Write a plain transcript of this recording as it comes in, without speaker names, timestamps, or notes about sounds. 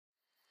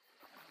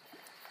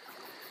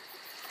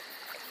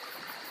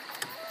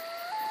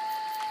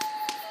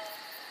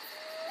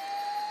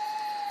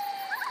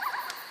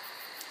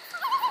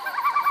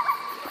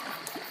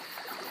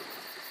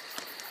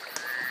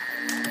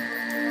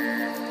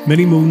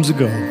Many moons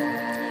ago,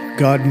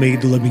 God made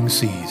the living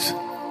seas.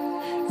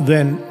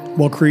 Then,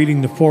 while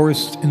creating the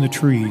forests and the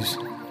trees,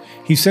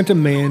 he sent a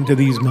man to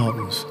these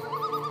mountains,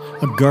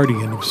 a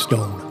guardian of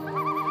stone,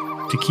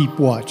 to keep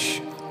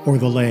watch o'er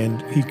the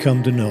land he'd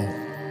come to know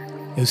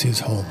as his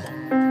home.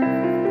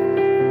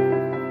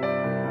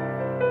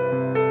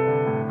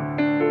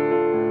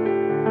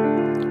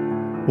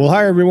 Well,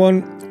 hi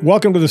everyone.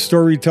 Welcome to the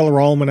Storyteller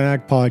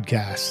Almanac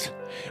podcast.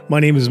 My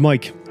name is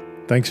Mike.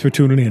 Thanks for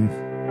tuning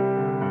in.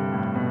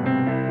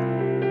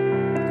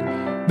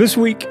 This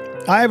week,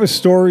 I have a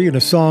story and a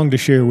song to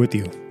share with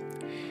you.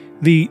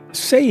 The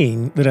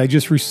saying that I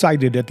just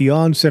recited at the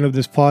onset of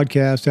this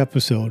podcast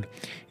episode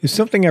is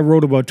something I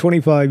wrote about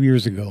 25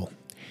 years ago.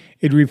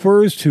 It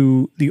refers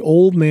to the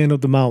old man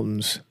of the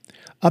mountains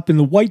up in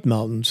the White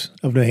Mountains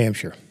of New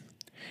Hampshire.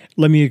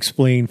 Let me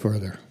explain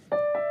further.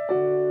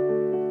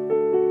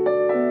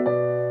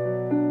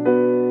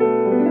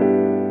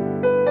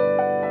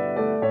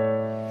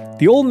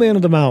 The Old Man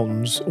of the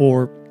Mountains,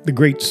 or the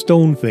Great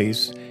Stone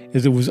Face,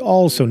 as it was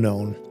also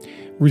known,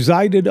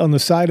 resided on the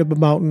side of a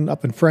mountain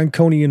up in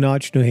Franconia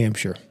Notch, New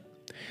Hampshire.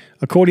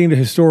 According to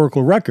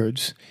historical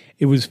records,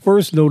 it was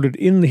first noted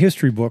in the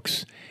history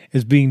books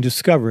as being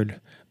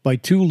discovered by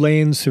two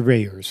land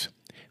surveyors,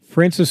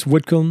 Francis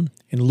Whitcomb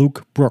and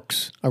Luke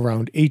Brooks,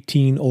 around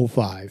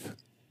 1805.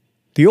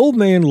 The old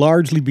man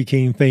largely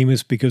became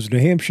famous because New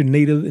Hampshire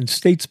native and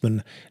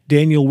statesman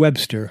Daniel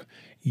Webster,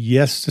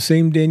 yes, the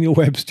same Daniel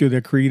Webster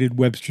that created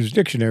Webster's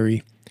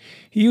Dictionary,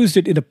 he used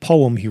it in a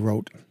poem he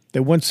wrote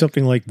that went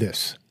something like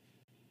this.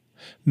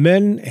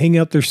 Men hang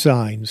out their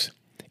signs,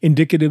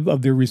 indicative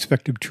of their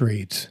respective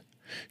trades.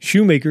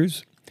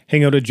 Shoemakers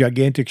hang out a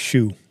gigantic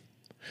shoe.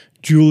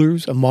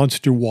 Jewelers a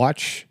monster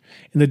watch,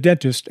 and the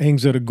dentist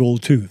hangs out a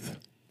gold tooth.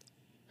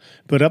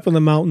 But up in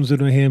the mountains of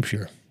New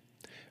Hampshire,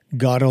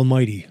 God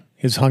Almighty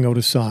has hung out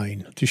a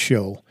sign to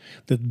show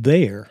that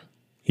there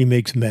he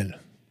makes men.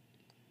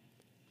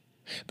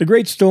 The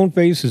Great Stone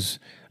Face has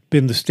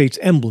been the state's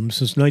emblem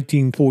since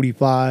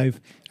 1945,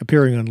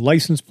 appearing on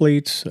license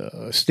plates,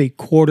 a state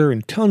quarter,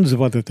 and tons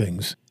of other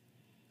things.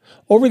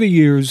 Over the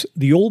years,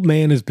 the old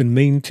man has been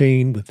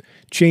maintained with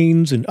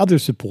chains and other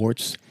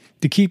supports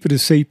to keep it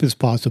as safe as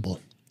possible,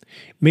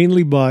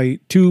 mainly by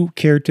two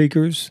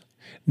caretakers,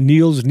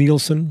 Niels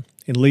Nielsen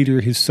and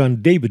later his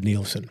son David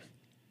Nielsen.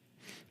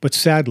 But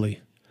sadly,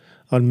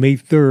 on May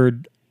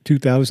 3rd,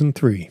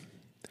 2003,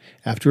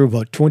 after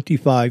about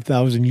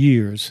 25,000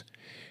 years,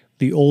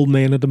 the old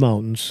man of the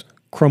mountains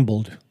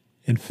crumbled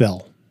and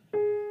fell.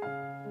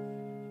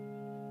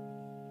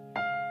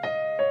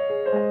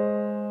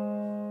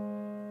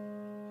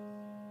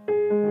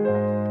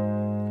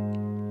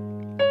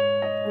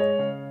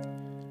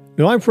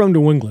 Now, I'm from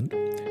New England.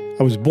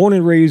 I was born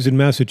and raised in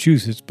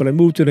Massachusetts, but I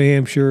moved to New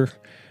Hampshire.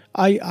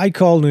 I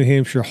call New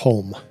Hampshire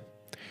home.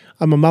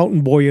 I'm a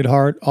mountain boy at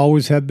heart,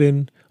 always have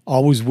been,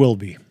 always will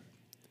be.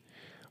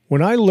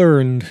 When I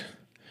learned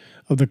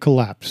of the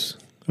collapse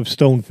of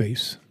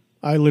Stoneface,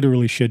 I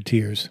literally shed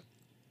tears.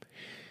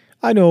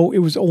 I know it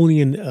was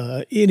only an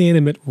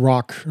inanimate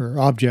rock or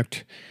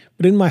object,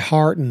 but in my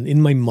heart and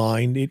in my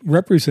mind, it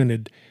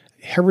represented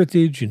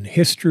heritage and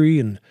history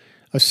and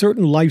a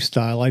certain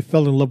lifestyle I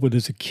fell in love with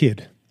as a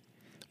kid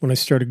when I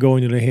started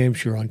going to New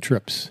Hampshire on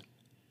trips.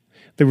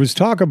 There was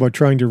talk about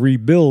trying to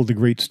rebuild the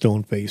Great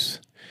Stone Face,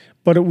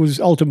 but it was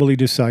ultimately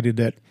decided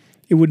that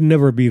it would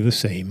never be the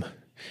same.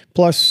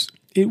 Plus,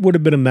 it would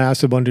have been a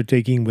massive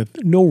undertaking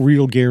with no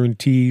real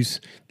guarantees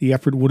the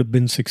effort would have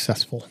been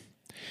successful.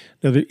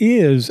 Now, there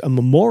is a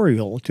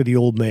memorial to the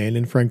old man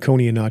in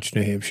Franconia Notch,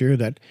 New Hampshire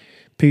that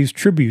pays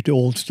tribute to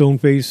Old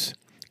Stoneface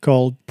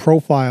called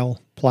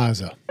Profile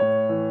Plaza.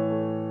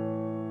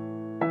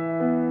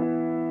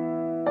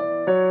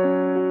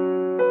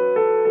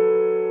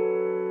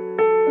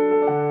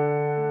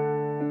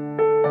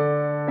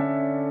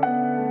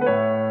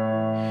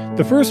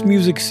 The first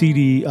music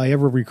CD I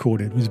ever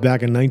recorded was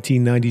back in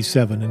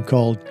 1997 and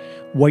called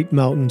White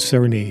Mountain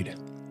Serenade.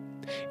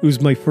 It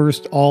was my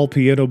first all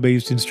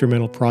piano-based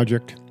instrumental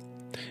project.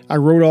 I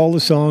wrote all the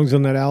songs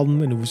on that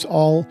album, and it was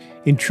all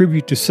in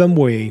tribute to some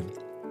way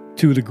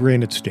to the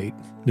Granite State,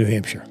 New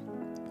Hampshire.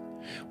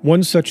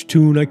 One such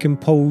tune I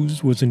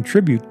composed was in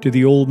tribute to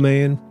the old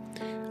man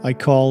I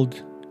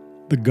called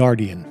The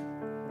Guardian.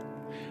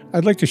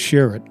 I'd like to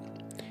share it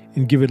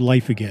and give it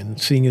life again,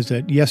 seeing as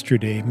that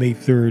yesterday, May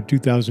 3rd,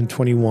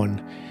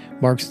 2021,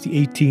 marks the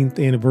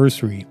 18th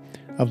anniversary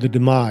of the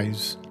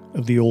demise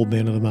of the Old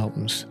Man of the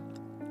Mountains.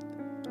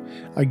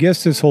 I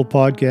guess this whole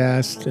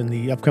podcast and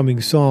the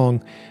upcoming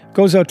song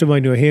goes out to my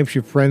New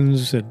Hampshire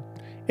friends and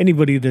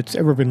anybody that's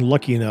ever been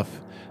lucky enough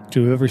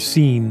to have ever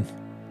seen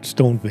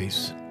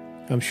Stoneface.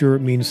 I'm sure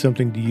it means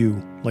something to you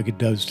like it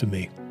does to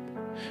me.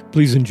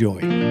 Please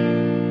enjoy.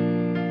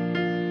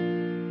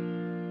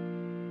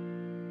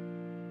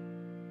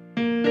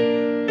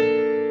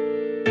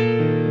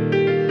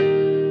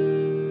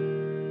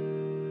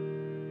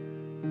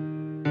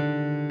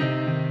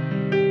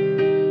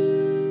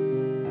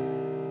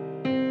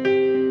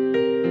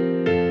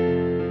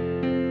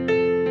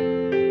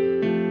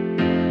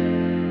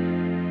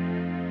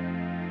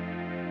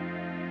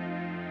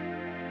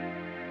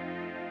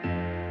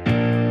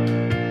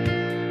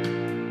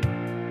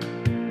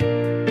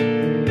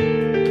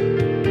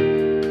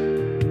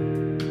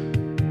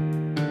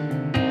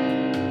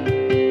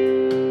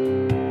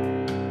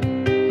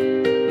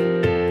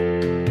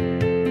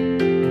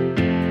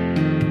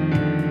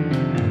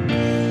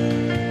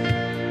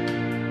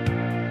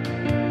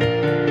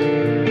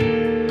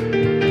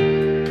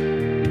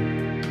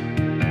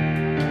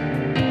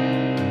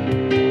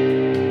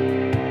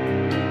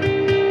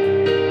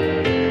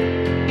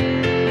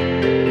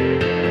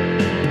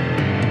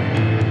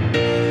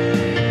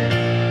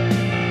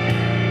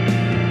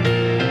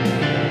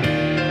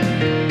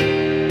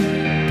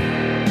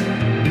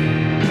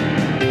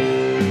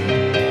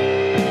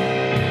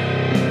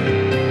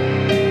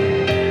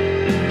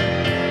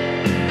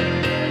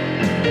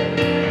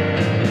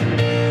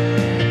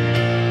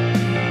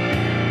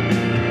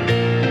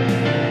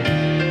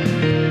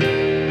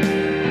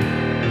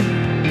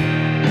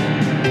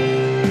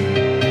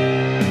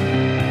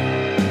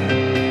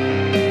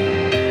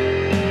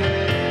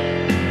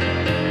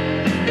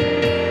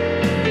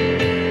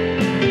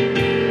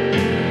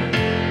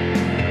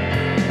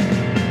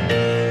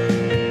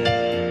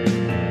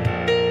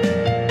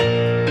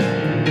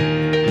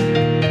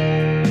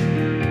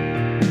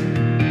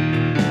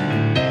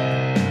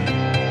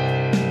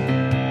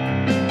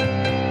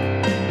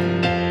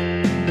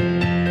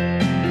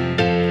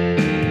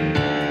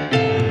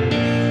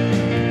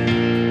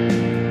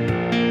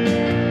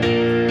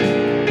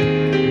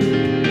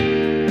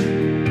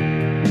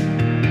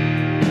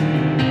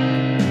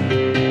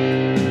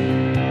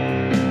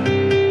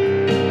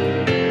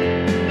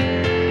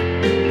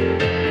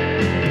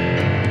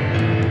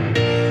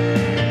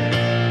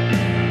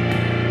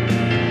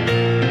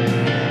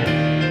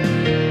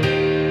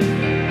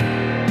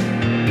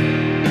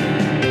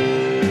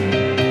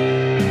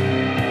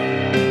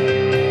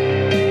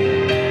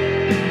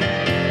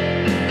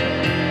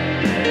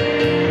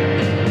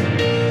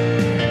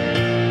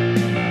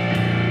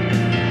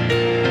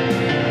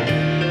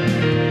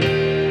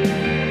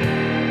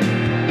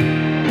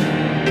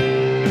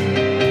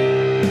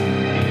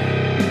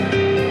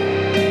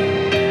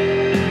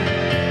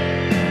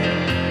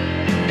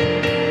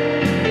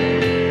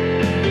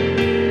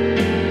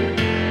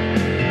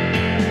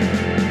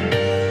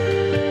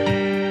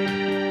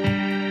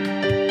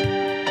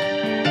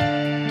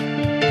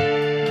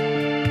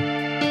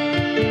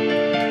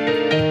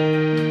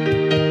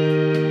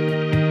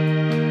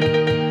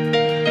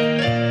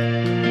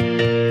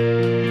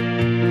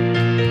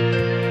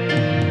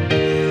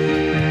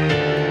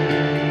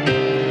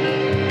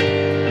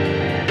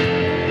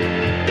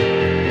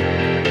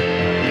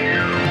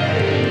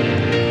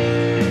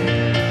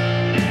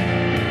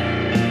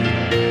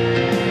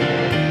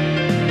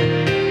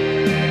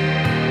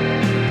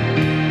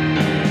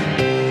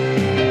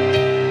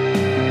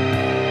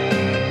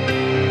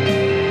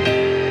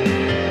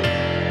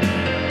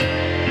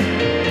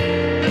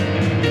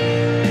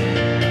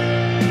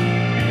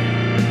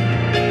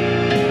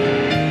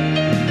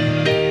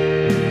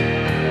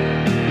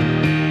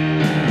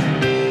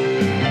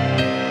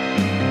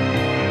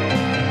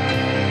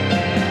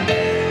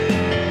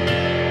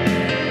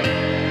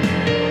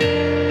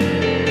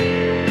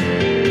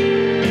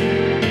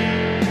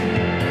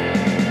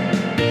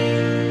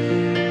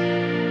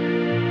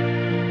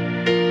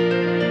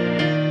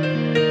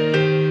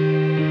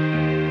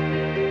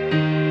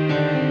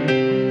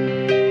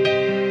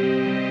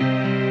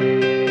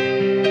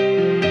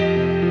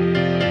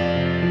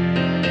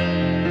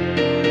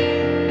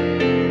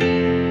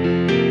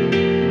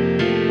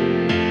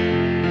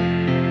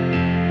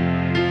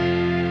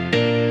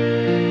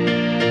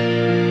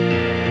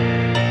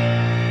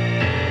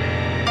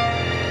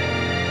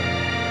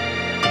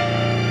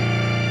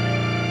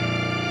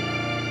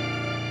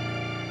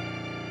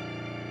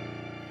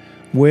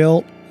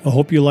 Well, I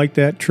hope you like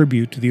that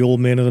tribute to the Old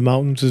Man of the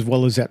Mountains as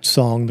well as that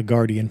song, The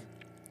Guardian.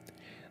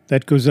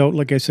 That goes out,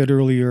 like I said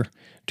earlier,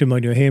 to my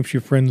New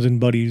Hampshire friends and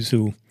buddies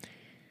who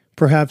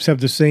perhaps have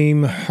the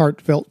same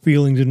heartfelt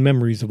feelings and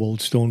memories of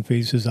Old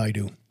Stoneface as I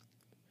do.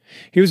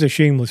 Here's a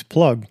shameless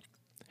plug.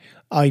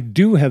 I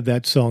do have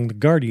that song, The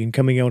Guardian,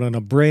 coming out on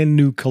a brand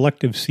new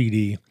collective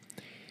CD.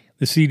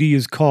 The CD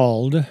is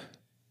called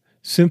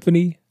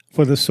Symphony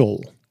for the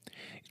Soul.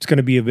 It's going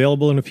to be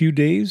available in a few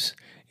days.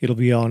 It'll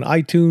be on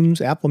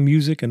iTunes, Apple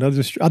Music, and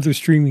other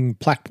streaming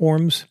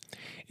platforms.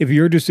 If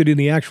you're interested in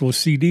the actual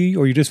CD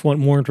or you just want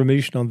more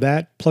information on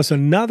that, plus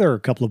another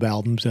couple of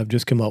albums I've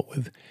just come out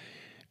with,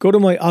 go to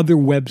my other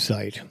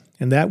website,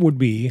 and that would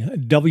be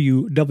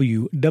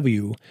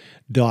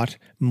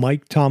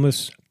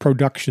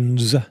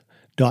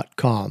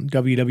www.mikethomasproductions.com.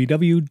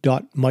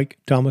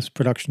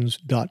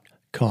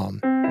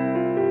 www.mikethomasproductions.com.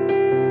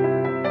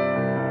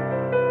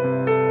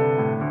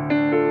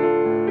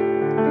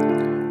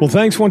 Well,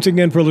 thanks once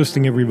again for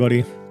listening,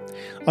 everybody.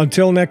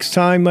 Until next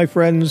time, my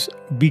friends,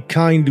 be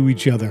kind to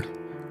each other,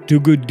 do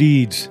good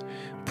deeds,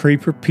 pray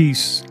for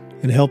peace,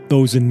 and help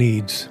those in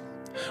needs.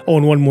 Oh,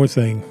 and one more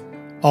thing.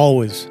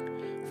 Always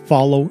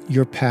follow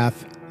your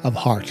path of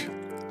heart.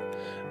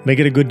 Make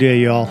it a good day,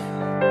 y'all.